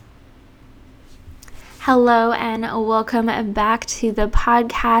Hello and welcome back to the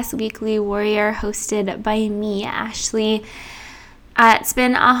podcast Weekly Warrior hosted by me, Ashley. It's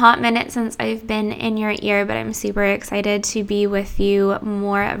been a hot minute since I've been in your ear, but I'm super excited to be with you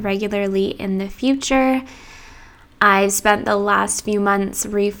more regularly in the future. I've spent the last few months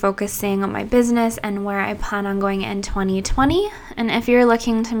refocusing on my business and where I plan on going in 2020. And if you're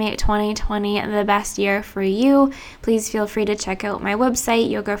looking to make 2020 the best year for you, please feel free to check out my website,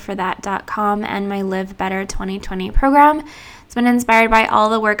 yogaforthat.com, and my Live Better 2020 program. It's been inspired by all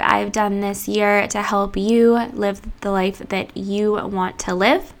the work I've done this year to help you live the life that you want to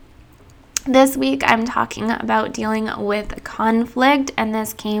live. This week, I'm talking about dealing with conflict, and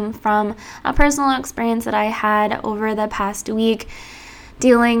this came from a personal experience that I had over the past week,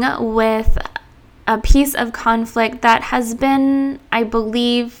 dealing with a piece of conflict that has been, I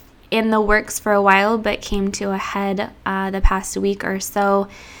believe, in the works for a while, but came to a head the past week or so.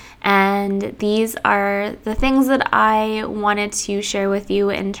 And these are the things that I wanted to share with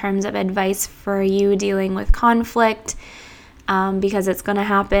you in terms of advice for you dealing with conflict. Because it's going to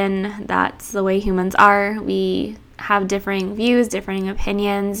happen. That's the way humans are. We have differing views, differing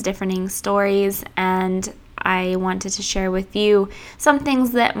opinions, differing stories, and I wanted to share with you some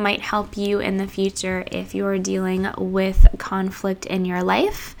things that might help you in the future if you're dealing with conflict in your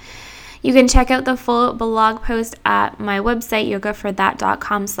life. You can check out the full blog post at my website,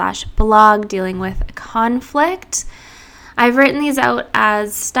 yogaforthat.com/blog, dealing with conflict. I've written these out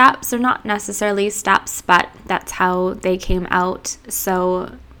as steps. They're not necessarily steps, but that's how they came out.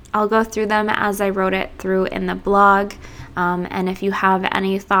 So I'll go through them as I wrote it through in the blog. And if you have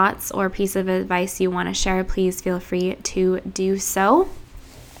any thoughts or piece of advice you want to share, please feel free to do so.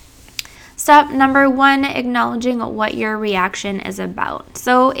 Step number 1, acknowledging what your reaction is about.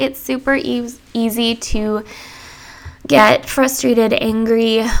 So it's super easy to get frustrated,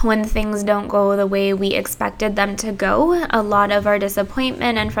 angry when things don't go the way we expected them to go. A lot of our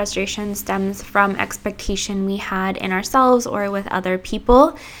disappointment and frustration stems from expectation we had in ourselves or with other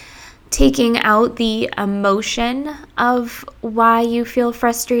people. Taking out the emotion of why you feel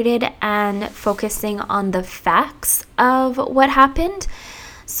frustrated and focusing on the facts of what happened.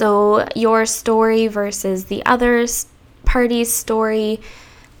 So your story versus the other party's story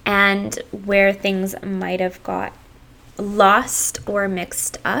and where things might have got lost or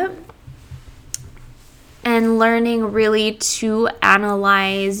mixed up, and learning really to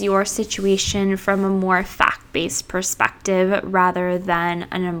analyze your situation from a more fact-based perspective rather than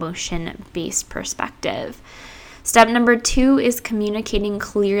an emotion-based perspective. Step number 2 is communicating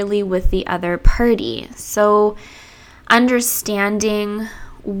clearly with the other party. So understanding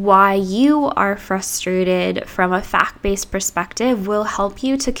why you are frustrated from a fact-based perspective will help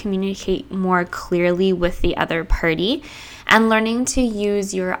you to communicate more clearly with the other party, and learning to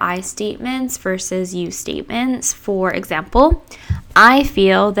use your I statements versus you statements. For example, I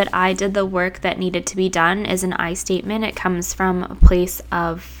feel that I did the work that needed to be done is an I statement. It comes from a place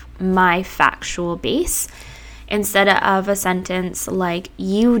of my factual base instead of a sentence like,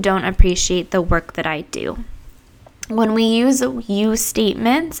 you don't appreciate the work that I do. When we use you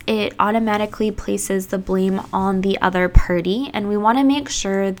statements, it automatically places the blame on the other party, and we want to make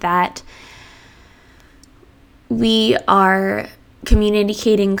sure that we are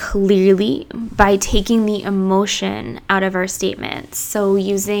communicating clearly by taking the emotion out of our statements. So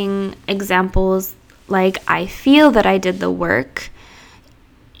using examples like, I feel that I did the work,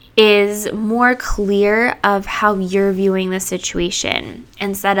 is more clear of how you're viewing the situation,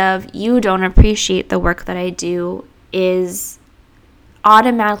 instead of, you don't appreciate the work that I do, is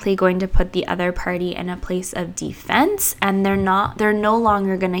automatically going to put the other party in a place of defense, and they're no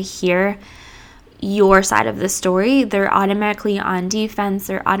longer going to hear your side of the story. They're automatically on defense.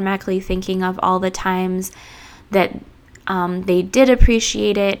 They're automatically thinking of all the times that they did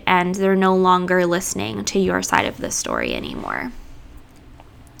appreciate it, and they're no longer listening to your side of the story anymore.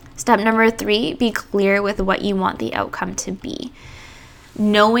 Step number 3, be clear with what you want the outcome to be.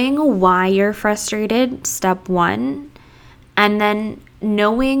 Knowing why you're frustrated, step 1, and then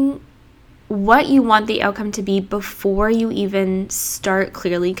knowing what you want the outcome to be before you even start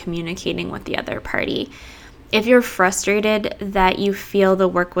clearly communicating with the other party. If you're frustrated that you feel the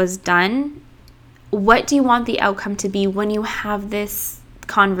work was done, what do you want the outcome to be when you have this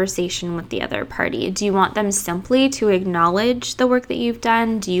conversation with the other party? Do you want them simply to acknowledge the work that you've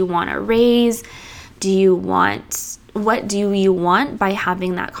done? Do you want a raise? What do you want by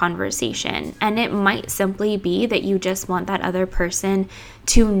having that conversation? And it might simply be that you just want that other person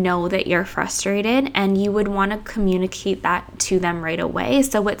to know that you're frustrated, and you would want to communicate that to them right away.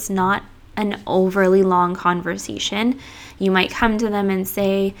 So it's not an overly long conversation. You might come to them and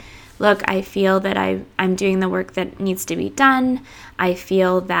say, look, I feel that I'm doing the work that needs to be done. I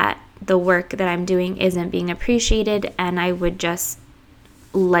feel that the work that I'm doing isn't being appreciated, and I would just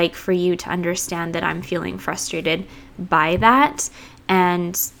like for you to understand that I'm feeling frustrated by that,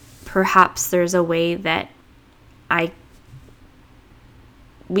 and perhaps there's a way that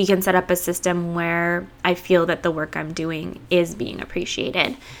we can set up a system where I feel that the work I'm doing is being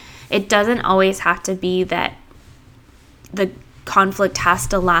appreciated. It doesn't always have to be that the conflict has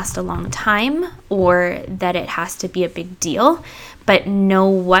to last a long time or that it has to be a big deal, but know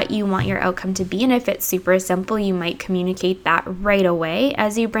what you want your outcome to be. And if it's super simple, you might communicate that right away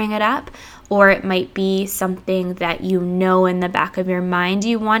as you bring it up, or it might be something that you know in the back of your mind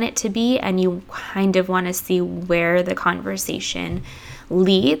you want it to be, and you kind of want to see where the conversation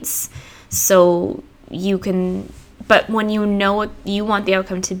leads. So you can, but when you know what you want the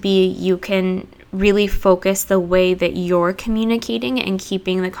outcome to be, you can really focus the way that you're communicating and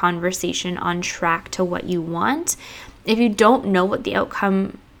keeping the conversation on track to what you want. If you don't know the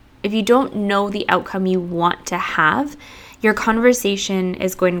outcome you want to have, your conversation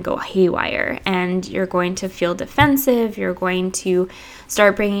is going to go haywire and you're going to feel defensive. You're going to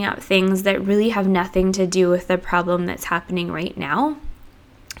start bringing up things that really have nothing to do with the problem that's happening right now.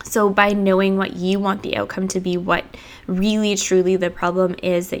 So by knowing what you want the outcome to be, what really truly the problem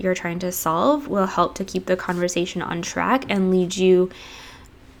is that you're trying to solve, will help to keep the conversation on track and lead you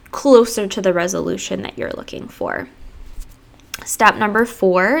closer to the resolution that you're looking for. Step number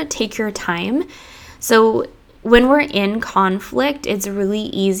 4, take your time. So when we're in conflict, it's really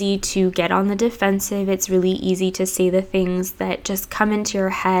easy to get on the defensive. It's really easy to say the things that just come into your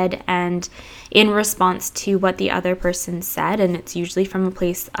head and in response to what the other person said, and it's usually from a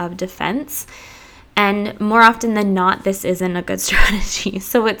place of defense. And more often than not, this isn't a good strategy.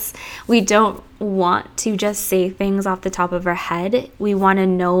 So we don't want to just say things off the top of our head. We want to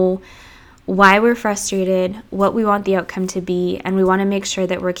know why we're frustrated, what we want the outcome to be, and we want to make sure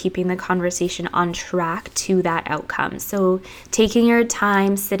that we're keeping the conversation on track to that outcome. So taking your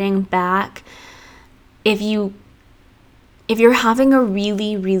time, sitting back. If you're having a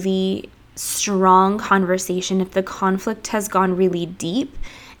really, really strong conversation, if the conflict has gone really deep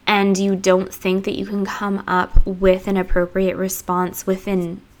and you don't think that you can come up with an appropriate response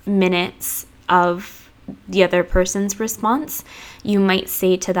within minutes of the other person's response, you might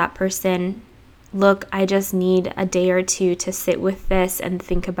say to that person, look, I just need a day or two to sit with this and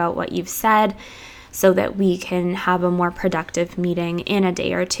think about what you've said so that we can have a more productive meeting in a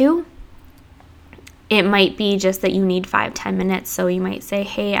day or two. It might be just that you need 5-10 minutes. So you might say,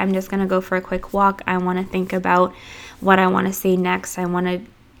 hey, I'm just going to go for a quick walk. I want to think about what I want to say next. I want to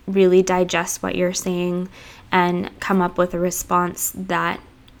really digest what you're saying and come up with a response that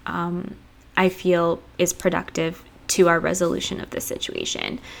I feel is productive to our resolution of the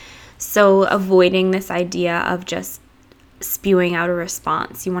situation. So avoiding this idea of just spewing out a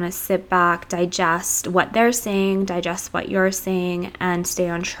response. You want to sit back, digest what they're saying, digest what you're saying, and stay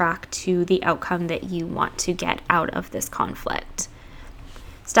on track to the outcome that you want to get out of this conflict.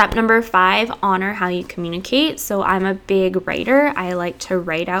 Step number 5, honor how you communicate. So I'm a big writer. I like to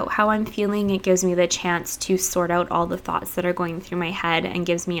write out how I'm feeling. It gives me the chance to sort out all the thoughts that are going through my head and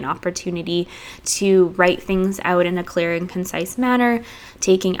gives me an opportunity to write things out in a clear and concise manner,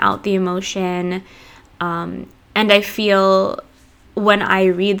 taking out the emotion. And I feel when I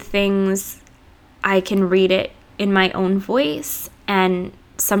read things, I can read it in my own voice, and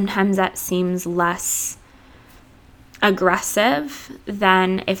sometimes that seems less aggressive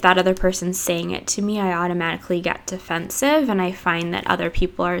than if that other person's saying it to me. I automatically get defensive, and I find that other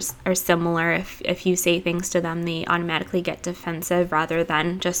people are similar. If you say things to them, they automatically get defensive rather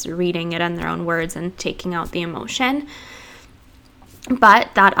than just reading it in their own words and taking out the emotion.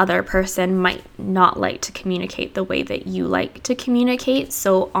 But that other person might not like to communicate the way that you like to communicate.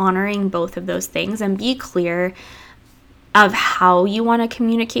 So honoring both of those things and be clear of how you want to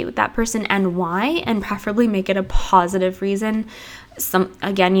communicate with that person and why, and preferably make it a positive reason.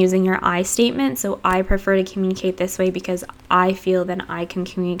 Again, using your I statement. So I prefer to communicate this way because I feel then I can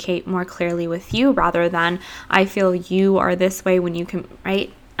communicate more clearly with you, rather than I feel you are this way when you can,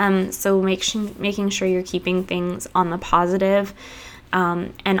 right? So making sure you're keeping things on the positive,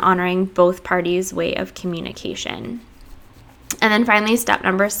 and honoring both parties' way of communication. And then finally, step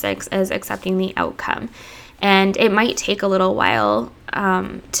number 6 is accepting the outcome. And it might take a little while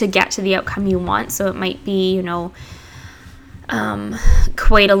to get to the outcome you want. So it might be,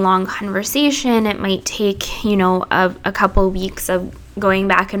 quite a long conversation. It might take, a couple weeks of going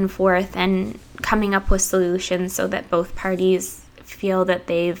back and forth and coming up with solutions so that both parties feel that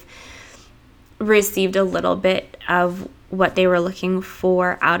they've received a little bit of what they were looking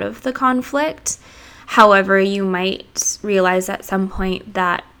for out of the conflict. However, you might realize at some point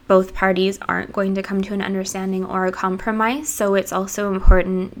that both parties aren't going to come to an understanding or a compromise. So it's also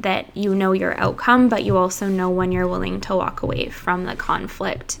important that you know your outcome, but you also know when you're willing to walk away from the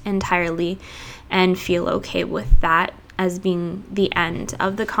conflict entirely and feel okay with that as being the end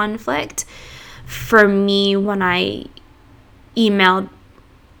of the conflict. For me, when I emailed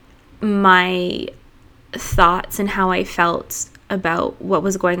my thoughts and how I felt about what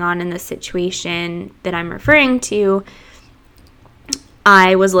was going on in the situation that I'm referring to,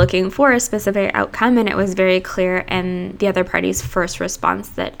 I was looking for a specific outcome, and it was very clear in the other party's first response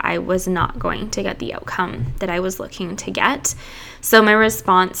that I was not going to get the outcome that I was looking to get. So my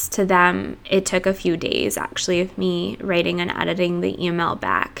response to them, it took a few days actually of me writing and editing the email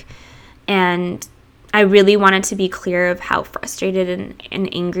back. And I really wanted to be clear of how frustrated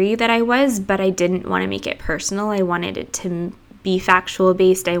and angry that I was, but I didn't want to make it personal. I wanted it to be factual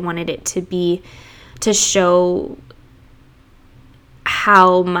based. I wanted it to show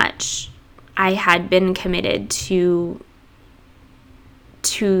how much I had been committed to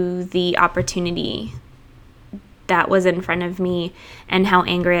the opportunity that was in front of me, and how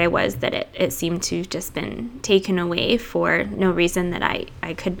angry I was that it seemed to have just been taken away for no reason that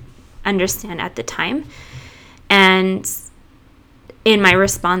I could understand at the time. And in my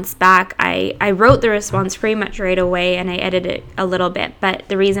response back, I wrote the response pretty much right away, and I edited it a little bit. But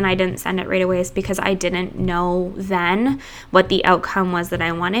the reason I didn't send it right away is because I didn't know then what the outcome was that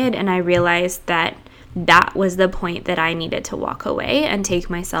I wanted. And I realized that was the point that I needed to walk away and take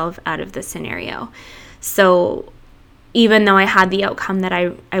myself out of the scenario. So even though I had the outcome that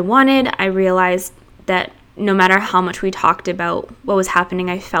I wanted, I realized that no matter how much we talked about what was happening,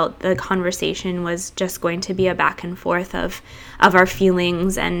 I felt the conversation was just going to be a back and forth of our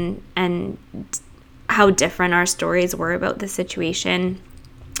feelings and how different our stories were about the situation.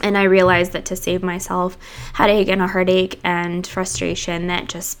 And I realized that to save myself headache and a heartache and frustration, that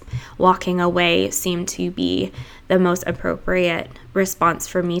just walking away seemed to be the most appropriate response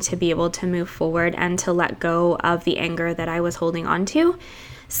for me to be able to move forward and to let go of the anger that I was holding on to.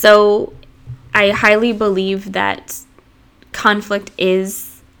 So I highly believe that conflict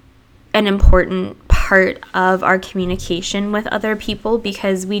is an important part of our communication with other people,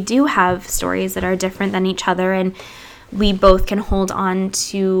 because we do have stories that are different than each other, and we both can hold on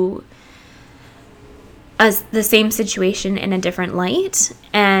to the same situation in a different light.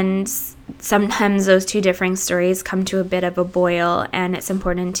 And sometimes those two differing stories come to a bit of a boil, and it's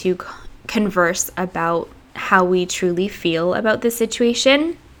important to converse about how we truly feel about the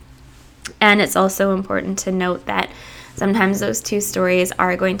situation. And it's also important to note that sometimes those two stories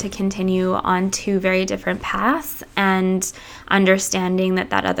are going to continue on two very different paths, and understanding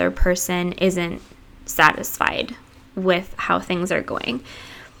that other person isn't satisfied with how things are going.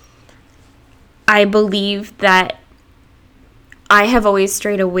 I believe that I have always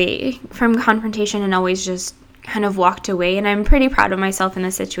strayed away from confrontation and always just kind of walked away, and I'm pretty proud of myself in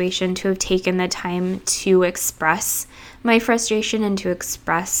this situation to have taken the time to express my frustration and to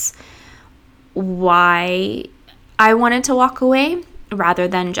express why I wanted to walk away rather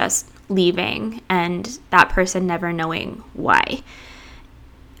than just leaving and that person never knowing why.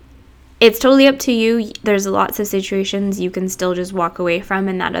 It's totally up to you. There's lots of situations you can still just walk away from,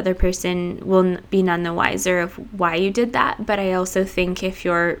 and that other person will be none the wiser of why you did that. But I also think if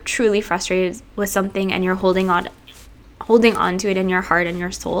you're truly frustrated with something and you're holding on to it in your heart and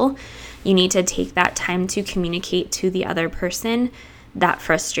your soul, you need to take that time to communicate to the other person that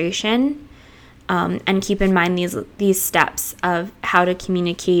frustration. And keep in mind these steps of how to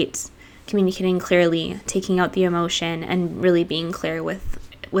communicating clearly, taking out the emotion, and really being clear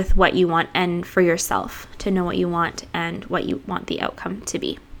with what you want, and for yourself to know what you want and what you want the outcome to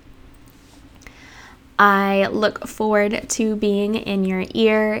be. I look forward to being in your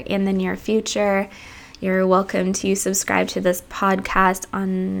ear in the near future. You're welcome to subscribe to this podcast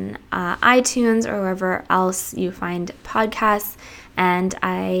on iTunes or wherever else you find podcasts. And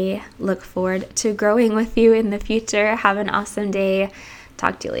I look forward to growing with you in the future. Have an awesome day.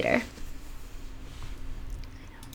 Talk to you later.